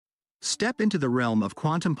Step into the realm of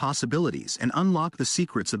quantum possibilities and unlock the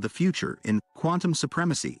secrets of the future in Quantum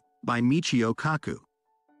Supremacy by Michio Kaku.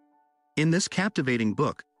 In this captivating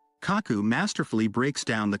book, Kaku masterfully breaks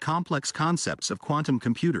down the complex concepts of quantum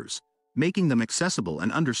computers, making them accessible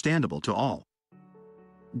and understandable to all.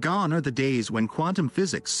 Gone are the days when quantum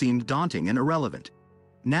physics seemed daunting and irrelevant.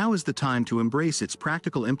 Now is the time to embrace its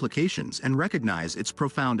practical implications and recognize its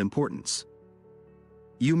profound importance.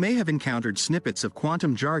 You may have encountered snippets of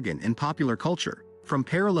quantum jargon in popular culture, from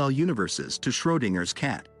parallel universes to Schrödinger's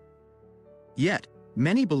cat. Yet,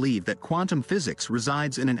 many believe that quantum physics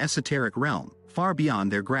resides in an esoteric realm, far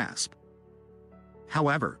beyond their grasp.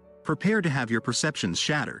 However, prepare to have your perceptions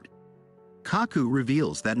shattered. Kaku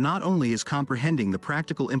reveals that not only is comprehending the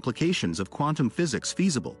practical implications of quantum physics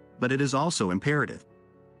feasible, but it is also imperative.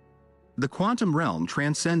 The quantum realm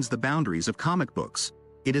transcends the boundaries of comic books.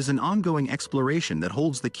 It is an ongoing exploration that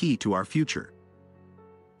holds the key to our future.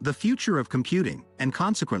 The future of computing, and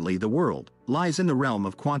consequently the world, lies in the realm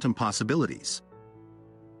of quantum possibilities.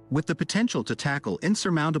 With the potential to tackle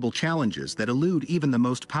insurmountable challenges that elude even the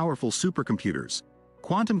most powerful supercomputers,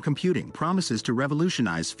 quantum computing promises to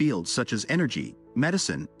revolutionize fields such as energy,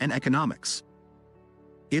 medicine, and economics.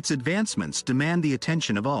 Its advancements demand the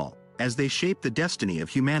attention of all, as they shape the destiny of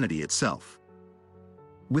humanity itself.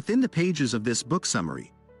 Within the pages of this book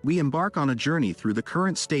summary, we embark on a journey through the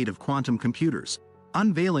current state of quantum computers,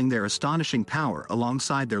 unveiling their astonishing power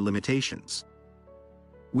alongside their limitations.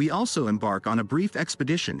 We also embark on a brief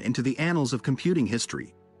expedition into the annals of computing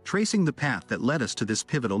history, tracing the path that led us to this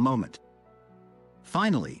pivotal moment.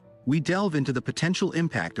 Finally, we delve into the potential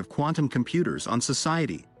impact of quantum computers on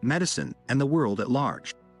society, medicine, and the world at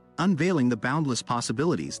large, unveiling the boundless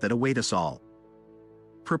possibilities that await us all.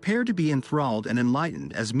 Prepare to be enthralled and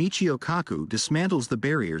enlightened as Michio Kaku dismantles the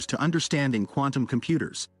barriers to understanding quantum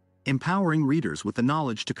computers, empowering readers with the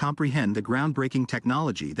knowledge to comprehend the groundbreaking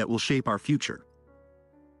technology that will shape our future.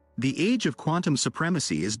 The age of quantum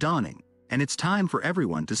supremacy is dawning, and it's time for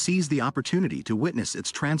everyone to seize the opportunity to witness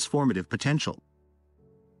its transformative potential.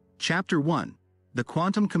 Chapter 1: The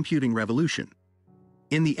Quantum Computing Revolution.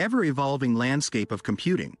 In the ever-evolving landscape of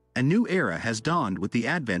computing, a new era has dawned with the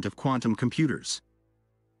advent of quantum computers.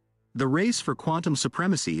 The race for quantum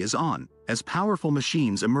supremacy is on, as powerful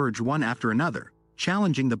machines emerge one after another,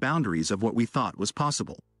 challenging the boundaries of what we thought was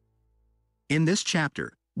possible. In this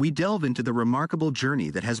chapter, we delve into the remarkable journey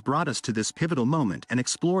that has brought us to this pivotal moment and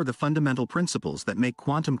explore the fundamental principles that make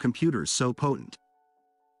quantum computers so potent.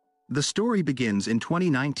 The story begins in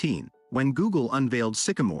 2019, when Google unveiled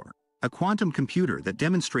Sycamore, a quantum computer that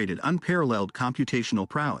demonstrated unparalleled computational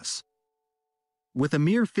prowess. With a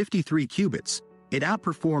mere 53 qubits, it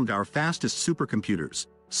outperformed our fastest supercomputers,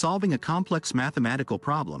 solving a complex mathematical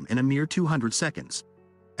problem in a mere 200 seconds,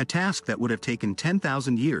 a task that would have taken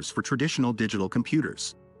 10,000 years for traditional digital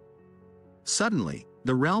computers. Suddenly,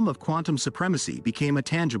 the realm of quantum supremacy became a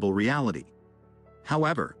tangible reality.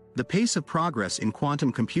 However, the pace of progress in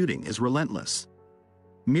quantum computing is relentless.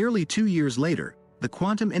 Merely 2 years later, the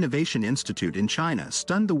Quantum Innovation Institute in China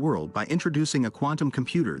stunned the world by introducing a quantum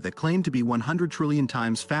computer that claimed to be 100 trillion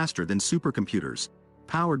times faster than supercomputers,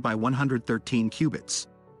 powered by 113 qubits.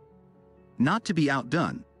 Not to be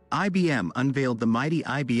outdone, IBM unveiled the mighty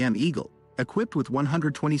IBM Eagle, equipped with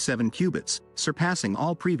 127 qubits, surpassing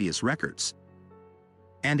all previous records.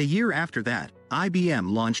 And a year after that,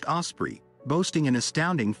 IBM launched Osprey, boasting an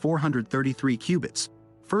astounding 433 qubits,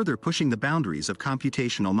 further pushing the boundaries of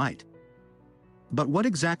computational might. But what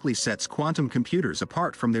exactly sets quantum computers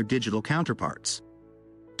apart from their digital counterparts?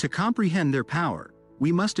 To comprehend their power,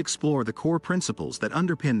 we must explore the core principles that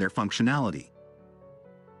underpin their functionality.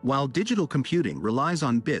 While digital computing relies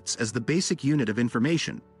on bits as the basic unit of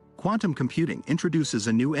information, quantum computing introduces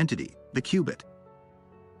a new entity, the qubit.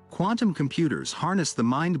 Quantum computers harness the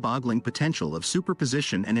mind-boggling potential of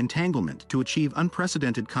superposition and entanglement to achieve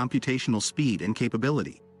unprecedented computational speed and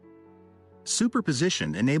capability.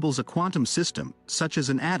 Superposition enables a quantum system, such as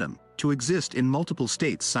an atom, to exist in multiple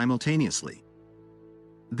states simultaneously.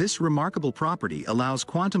 This remarkable property allows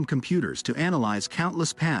quantum computers to analyze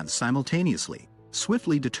countless paths simultaneously,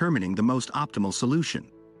 swiftly determining the most optimal solution.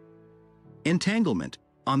 Entanglement,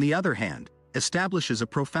 on the other hand, establishes a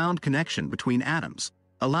profound connection between atoms,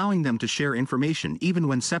 allowing them to share information even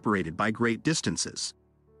when separated by great distances.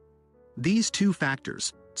 These two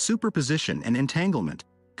factors, superposition and entanglement,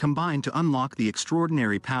 combine to unlock the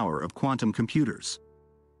extraordinary power of quantum computers.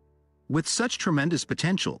 With such tremendous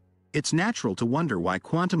potential, it's natural to wonder why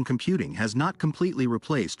quantum computing has not completely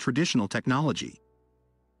replaced traditional technology.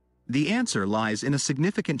 The answer lies in a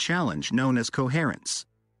significant challenge known as coherence.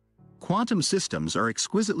 Quantum systems are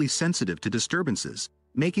exquisitely sensitive to disturbances,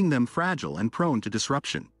 making them fragile and prone to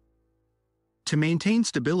disruption. To maintain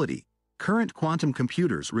stability, current quantum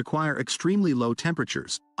computers require extremely low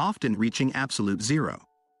temperatures, often reaching absolute zero.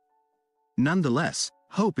 Nonetheless,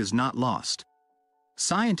 hope is not lost.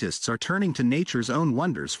 Scientists are turning to nature's own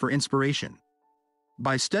wonders for inspiration.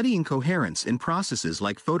 By studying coherence in processes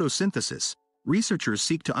like photosynthesis, researchers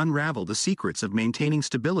seek to unravel the secrets of maintaining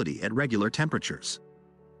stability at regular temperatures.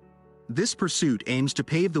 This pursuit aims to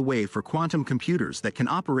pave the way for quantum computers that can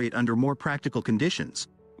operate under more practical conditions,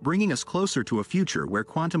 bringing us closer to a future where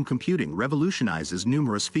quantum computing revolutionizes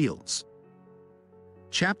numerous fields.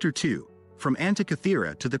 Chapter 2: From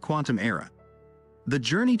Antikythera to the Quantum Era. The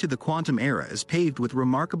journey to the quantum era is paved with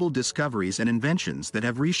remarkable discoveries and inventions that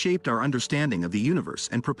have reshaped our understanding of the universe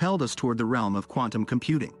and propelled us toward the realm of quantum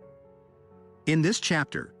computing. In this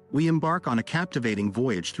chapter, we embark on a captivating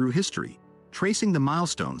voyage through history, tracing the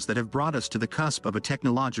milestones that have brought us to the cusp of a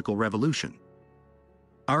technological revolution.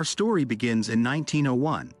 Our story begins in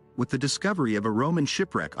 1901, with the discovery of a Roman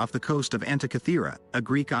shipwreck off the coast of Antikythera, a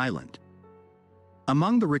Greek island.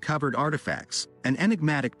 Among the recovered artifacts, an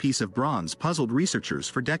enigmatic piece of bronze puzzled researchers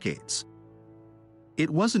for decades. It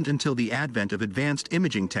wasn't until the advent of advanced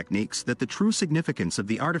imaging techniques that the true significance of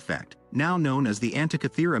the artifact, now known as the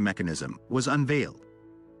Antikythera mechanism, was unveiled.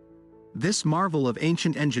 This marvel of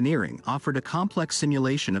ancient engineering offered a complex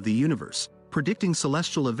simulation of the universe, predicting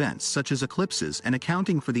celestial events such as eclipses and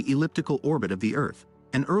accounting for the elliptical orbit of the Earth,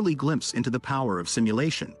 an early glimpse into the power of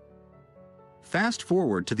simulation. Fast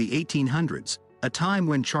forward to the 1800s, a time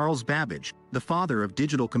when Charles Babbage, the father of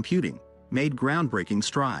digital computing, made groundbreaking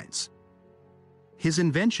strides. His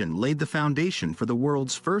invention laid the foundation for the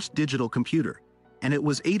world's first digital computer, and it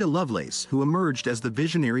was Ada Lovelace who emerged as the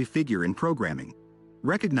visionary figure in programming,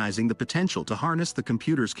 recognizing the potential to harness the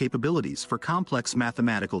computer's capabilities for complex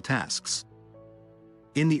mathematical tasks.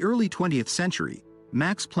 In the early 20th century,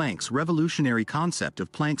 Max Planck's revolutionary concept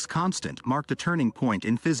of Planck's constant marked a turning point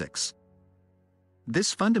in physics.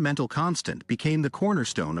 This fundamental constant became the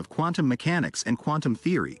cornerstone of quantum mechanics and quantum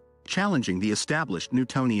theory, challenging the established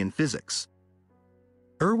Newtonian physics.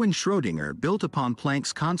 Erwin Schrödinger built upon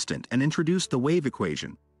Planck's constant and introduced the wave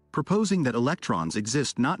equation, proposing that electrons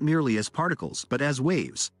exist not merely as particles but as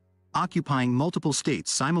waves, occupying multiple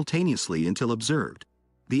states simultaneously until observed,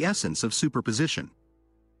 the essence of superposition.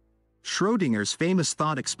 Schrödinger's famous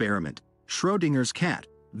thought experiment, Schrödinger's cat,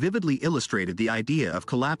 vividly illustrated the idea of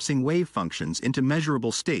collapsing wave functions into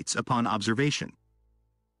measurable states upon observation.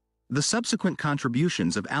 The subsequent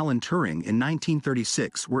contributions of Alan Turing in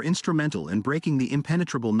 1936 were instrumental in breaking the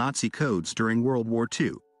impenetrable Nazi codes during World War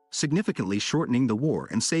II, significantly shortening the war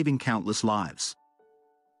and saving countless lives.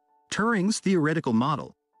 Turing's theoretical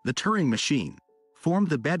model, the Turing machine, formed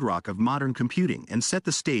the bedrock of modern computing and set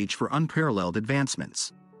the stage for unparalleled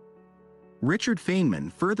advancements. Richard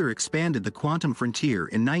Feynman further expanded the quantum frontier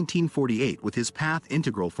in 1948 with his path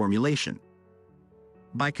integral formulation.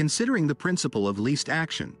 By considering the principle of least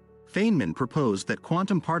action, Feynman proposed that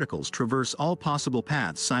quantum particles traverse all possible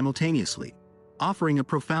paths simultaneously, offering a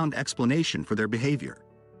profound explanation for their behavior.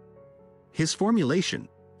 His formulation,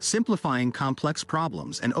 simplifying complex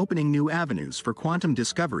problems and opening new avenues for quantum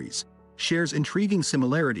discoveries, shares intriguing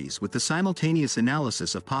similarities with the simultaneous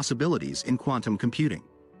analysis of possibilities in quantum computing.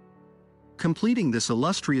 Completing this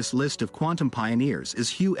illustrious list of quantum pioneers is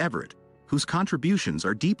Hugh Everett, whose contributions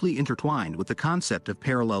are deeply intertwined with the concept of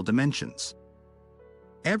parallel dimensions.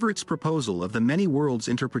 Everett's proposal of the many worlds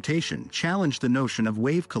interpretation challenged the notion of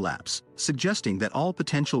wave collapse, suggesting that all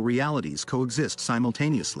potential realities coexist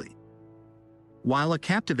simultaneously. While a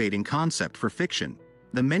captivating concept for fiction,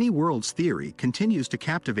 the many worlds theory continues to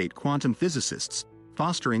captivate quantum physicists,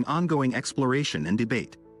 fostering ongoing exploration and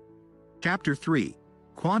debate. Chapter 3: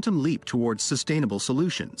 Quantum Leap Towards Sustainable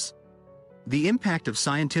Solutions. The impact of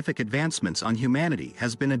scientific advancements on humanity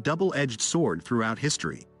has been a double-edged sword throughout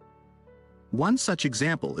history. One such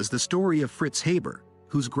example is the story of Fritz Haber,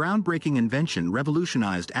 whose groundbreaking invention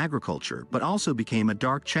revolutionized agriculture but also became a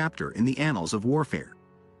dark chapter in the annals of warfare.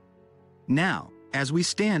 Now, as we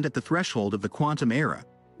stand at the threshold of the quantum era,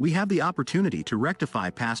 we have the opportunity to rectify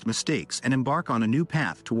past mistakes and embark on a new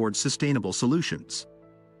path towards sustainable solutions.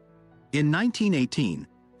 In 1918,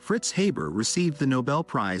 Fritz Haber received the Nobel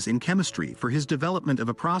Prize in Chemistry for his development of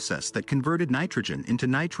a process that converted nitrogen into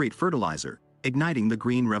nitrate fertilizer, igniting the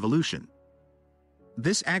Green Revolution.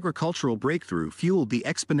 This agricultural breakthrough fueled the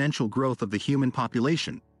exponential growth of the human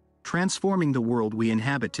population, transforming the world we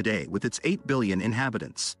inhabit today with its 8 billion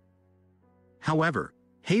inhabitants. However,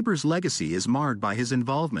 Haber's legacy is marred by his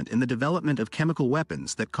involvement in the development of chemical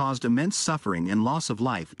weapons that caused immense suffering and loss of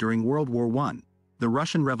life during World War I, the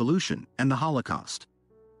Russian Revolution, and the Holocaust.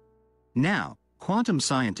 Now, quantum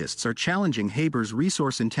scientists are challenging Haber's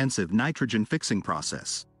resource-intensive nitrogen fixing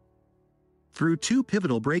process. Through two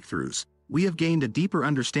pivotal breakthroughs, we have gained a deeper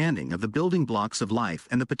understanding of the building blocks of life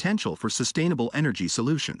and the potential for sustainable energy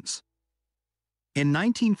solutions. In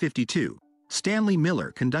 1952, Stanley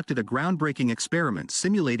Miller conducted a groundbreaking experiment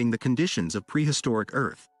simulating the conditions of prehistoric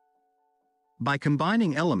Earth. By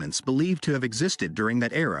combining elements believed to have existed during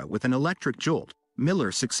that era with an electric jolt,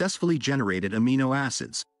 Miller successfully generated amino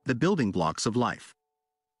acids, the building blocks of life.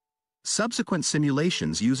 Subsequent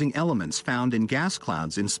simulations using elements found in gas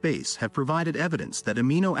clouds in space have provided evidence that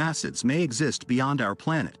amino acids may exist beyond our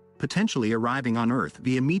planet, potentially arriving on Earth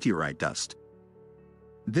via meteorite dust.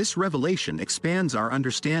 This revelation expands our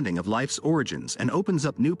understanding of life's origins and opens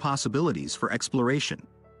up new possibilities for exploration.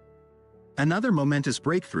 Another momentous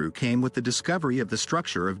breakthrough came with the discovery of the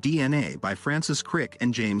structure of DNA by Francis Crick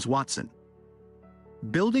and James Watson.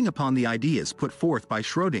 Building upon the ideas put forth by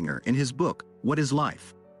Schrödinger in his book, What is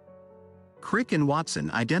Life? Crick and Watson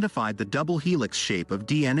identified the double helix shape of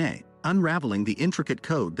DNA, unraveling the intricate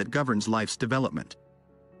code that governs life's development.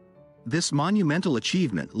 This monumental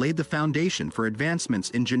achievement laid the foundation for advancements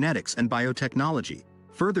in genetics and biotechnology,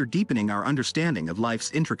 further deepening our understanding of life's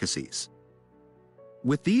intricacies.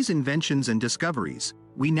 With these inventions and discoveries,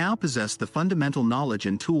 we now possess the fundamental knowledge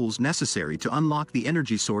and tools necessary to unlock the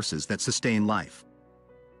energy sources that sustain life.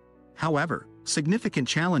 However, significant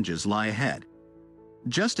challenges lie ahead.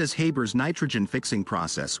 Just as Haber's nitrogen fixing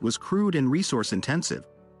process was crude and resource-intensive,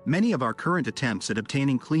 many of our current attempts at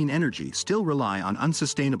obtaining clean energy still rely on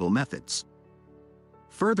unsustainable methods.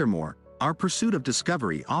 Furthermore, our pursuit of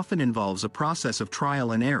discovery often involves a process of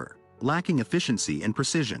trial and error, lacking efficiency and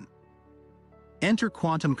precision. Enter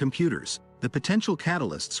quantum computers, the potential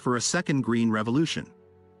catalysts for a second green revolution.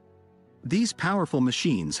 These powerful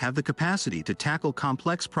machines have the capacity to tackle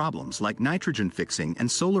complex problems like nitrogen fixing and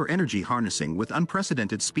solar energy harnessing with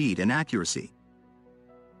unprecedented speed and accuracy.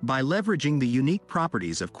 By leveraging the unique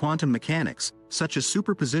properties of quantum mechanics, such as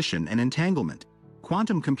superposition and entanglement,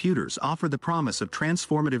 quantum computers offer the promise of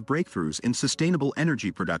transformative breakthroughs in sustainable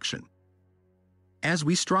energy production. As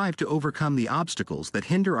we strive to overcome the obstacles that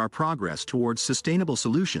hinder our progress towards sustainable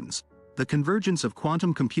solutions, the convergence of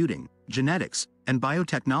quantum computing, genetics, and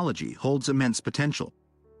biotechnology holds immense potential.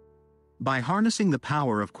 By harnessing the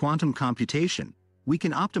power of quantum computation, we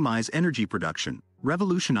can optimize energy production,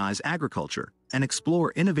 revolutionize agriculture, and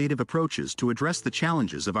explore innovative approaches to address the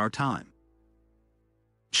challenges of our time.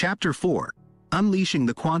 Chapter 4: Unleashing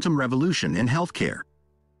the Quantum Revolution in Healthcare.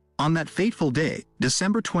 On that fateful day,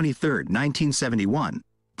 December 23, 1971,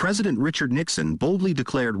 President Richard Nixon boldly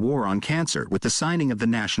declared war on cancer with the signing of the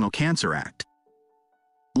National Cancer Act.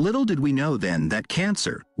 Little did we know then that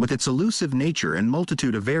cancer, with its elusive nature and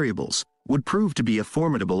multitude of variables, would prove to be a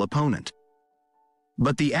formidable opponent.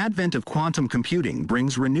 But the advent of quantum computing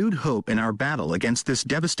brings renewed hope in our battle against this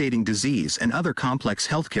devastating disease and other complex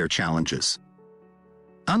healthcare challenges.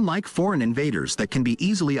 Unlike foreign invaders that can be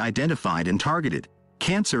easily identified and targeted,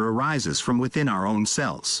 cancer arises from within our own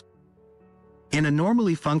cells. In a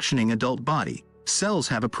normally functioning adult body, cells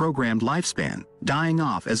have a programmed lifespan, dying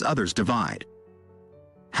off as others divide.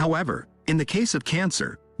 However, in the case of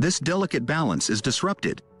cancer, this delicate balance is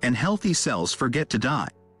disrupted, and healthy cells forget to die,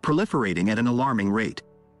 proliferating at an alarming rate.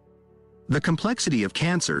 The complexity of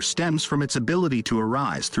cancer stems from its ability to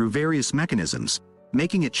arise through various mechanisms,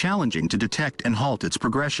 making it challenging to detect and halt its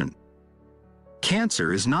progression.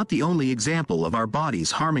 Cancer is not the only example of our bodies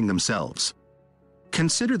harming themselves.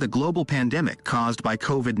 Consider the global pandemic caused by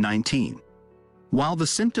COVID-19. While the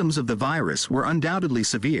symptoms of the virus were undoubtedly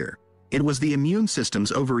severe, it was the immune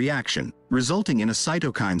system's overreaction, resulting in a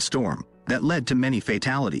cytokine storm, that led to many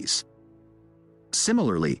fatalities.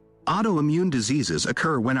 Similarly, autoimmune diseases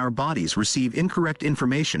occur when our bodies receive incorrect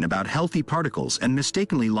information about healthy particles and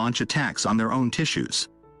mistakenly launch attacks on their own tissues.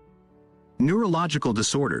 Neurological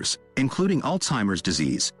disorders, including Alzheimer's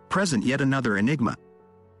disease, present yet another enigma.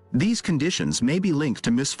 These conditions may be linked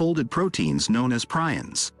to misfolded proteins known as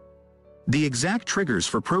prions. The exact triggers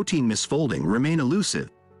for protein misfolding remain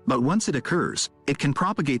elusive, but once it occurs, it can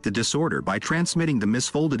propagate the disorder by transmitting the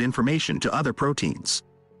misfolded information to other proteins.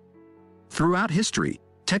 Throughout history,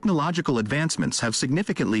 technological advancements have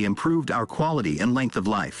significantly improved our quality and length of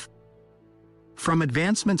life. From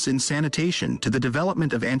advancements in sanitation to the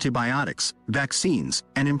development of antibiotics, vaccines,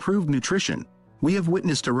 and improved nutrition, we have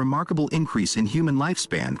witnessed a remarkable increase in human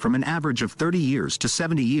lifespan from an average of 30 years to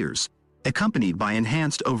 70 years, accompanied by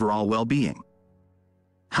enhanced overall well-being.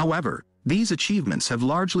 However, these achievements have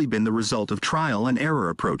largely been the result of trial and error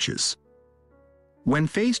approaches. When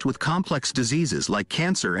faced with complex diseases like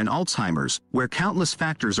cancer and Alzheimer's, where countless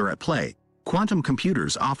factors are at play, quantum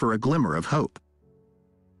computers offer a glimmer of hope.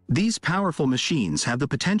 These powerful machines have the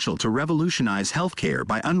potential to revolutionize healthcare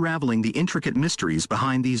by unraveling the intricate mysteries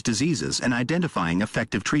behind these diseases and identifying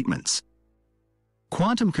effective treatments.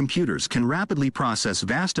 Quantum computers can rapidly process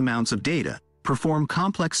vast amounts of data, perform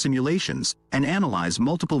complex simulations, and analyze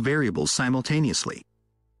multiple variables simultaneously.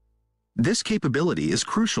 This capability is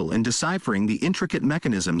crucial in deciphering the intricate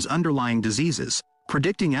mechanisms underlying diseases,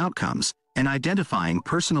 predicting outcomes, and identifying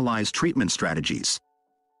personalized treatment strategies.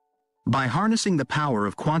 By harnessing the power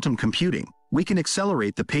of quantum computing, we can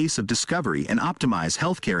accelerate the pace of discovery and optimize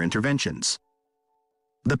healthcare interventions.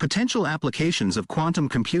 The potential applications of quantum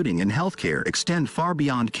computing in healthcare extend far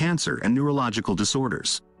beyond cancer and neurological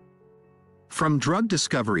disorders. From drug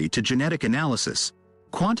discovery to genetic analysis,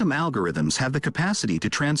 quantum algorithms have the capacity to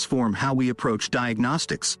transform how we approach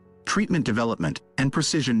diagnostics, treatment development, and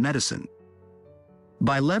precision medicine.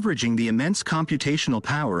 By leveraging the immense computational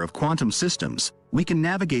power of quantum systems, we can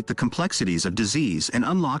navigate the complexities of disease and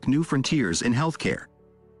unlock new frontiers in healthcare.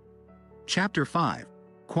 Chapter 5: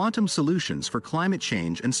 Quantum Solutions for Climate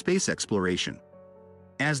Change and Space Exploration.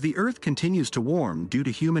 As the Earth continues to warm due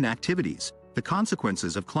to human activities, the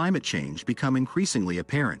consequences of climate change become increasingly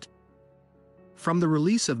apparent. From the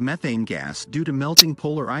release of methane gas due to melting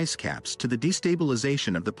polar ice caps to the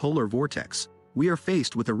destabilization of the polar vortex, we are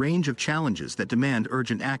faced with a range of challenges that demand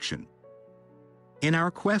urgent action. In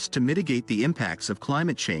our quest to mitigate the impacts of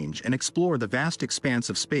climate change and explore the vast expanse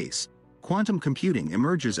of space, quantum computing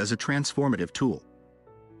emerges as a transformative tool.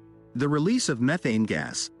 The release of methane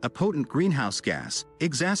gas, a potent greenhouse gas,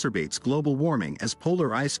 exacerbates global warming as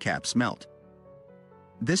polar ice caps melt.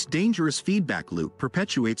 This dangerous feedback loop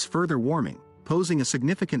perpetuates further warming, posing a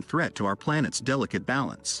significant threat to our planet's delicate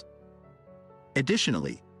balance.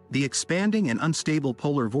 Additionally, the expanding and unstable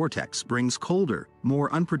polar vortex brings colder,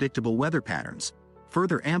 more unpredictable weather patterns,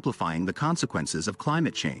 further amplifying the consequences of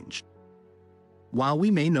climate change. While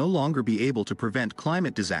we may no longer be able to prevent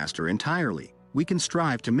climate disaster entirely, we can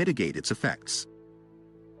strive to mitigate its effects.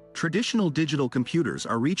 Traditional digital computers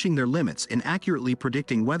are reaching their limits in accurately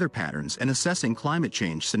predicting weather patterns and assessing climate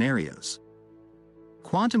change scenarios.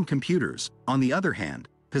 Quantum computers, on the other hand,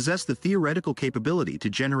 possess the theoretical capability to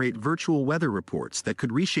generate virtual weather reports that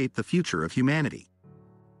could reshape the future of humanity.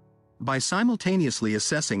 By simultaneously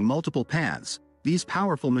assessing multiple paths, these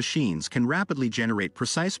powerful machines can rapidly generate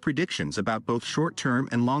precise predictions about both short-term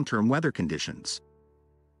and long-term weather conditions.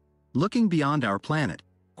 Looking beyond our planet,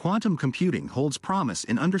 quantum computing holds promise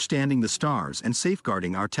in understanding the stars and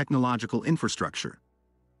safeguarding our technological infrastructure.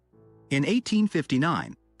 In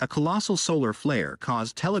 1859, a colossal solar flare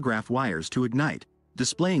caused telegraph wires to ignite,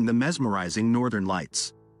 displaying the mesmerizing northern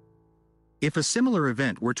lights. If a similar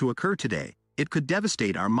event were to occur today, it could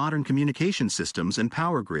devastate our modern communication systems and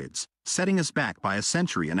power grids, setting us back by a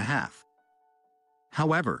century and a half.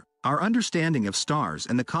 However, our understanding of stars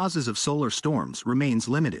and the causes of solar storms remains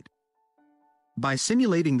limited. By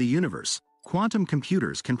simulating the universe, quantum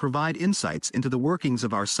computers can provide insights into the workings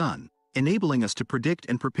of our sun, enabling us to predict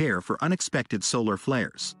and prepare for unexpected solar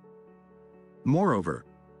flares. Moreover,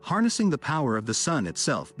 harnessing the power of the sun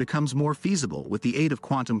itself becomes more feasible with the aid of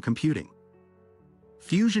quantum computing.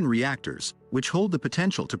 Fusion reactors, which hold the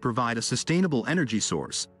potential to provide a sustainable energy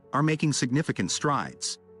source, are making significant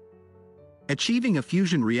strides. Achieving a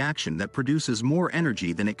fusion reaction that produces more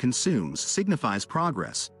energy than it consumes signifies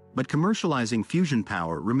progress, but commercializing fusion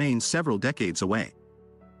power remains several decades away.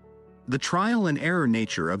 The trial and error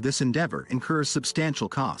nature of this endeavor incurs substantial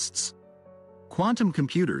costs. Quantum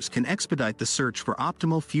computers can expedite the search for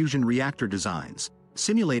optimal fusion reactor designs,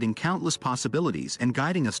 simulating countless possibilities and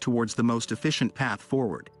guiding us towards the most efficient path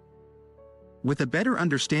forward. With a better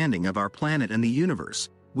understanding of our planet and the universe,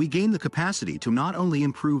 we gain the capacity to not only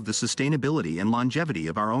improve the sustainability and longevity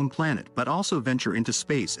of our own planet but also venture into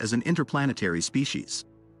space as an interplanetary species.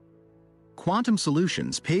 Quantum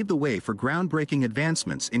solutions pave the way for groundbreaking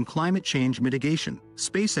advancements in climate change mitigation,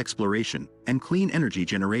 space exploration, and clean energy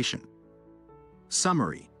generation.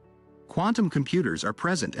 Summary: quantum computers are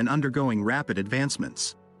present and undergoing rapid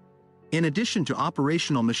advancements. In addition to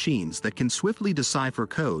operational machines that can swiftly decipher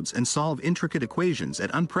codes and solve intricate equations at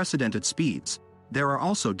unprecedented speeds, there are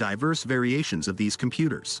also diverse variations of these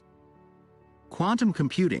computers. Quantum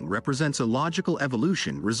computing represents a logical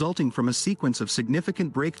evolution resulting from a sequence of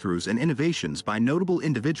significant breakthroughs and innovations by notable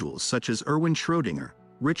individuals such as Erwin Schrödinger,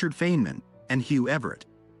 Richard Feynman, and Hugh Everett.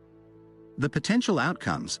 The potential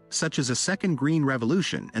outcomes, such as a second green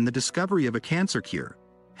revolution and the discovery of a cancer cure,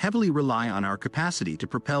 heavily rely on our capacity to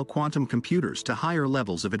propel quantum computers to higher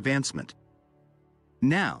levels of advancement.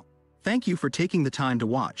 Now, thank you for taking the time to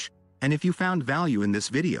watch, and if you found value in this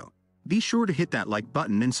video, be sure to hit that like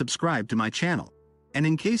button and subscribe to my channel. And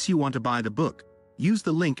in case you want to buy the book, Use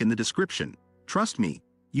the link in the description. Trust me,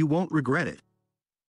 you won't regret it.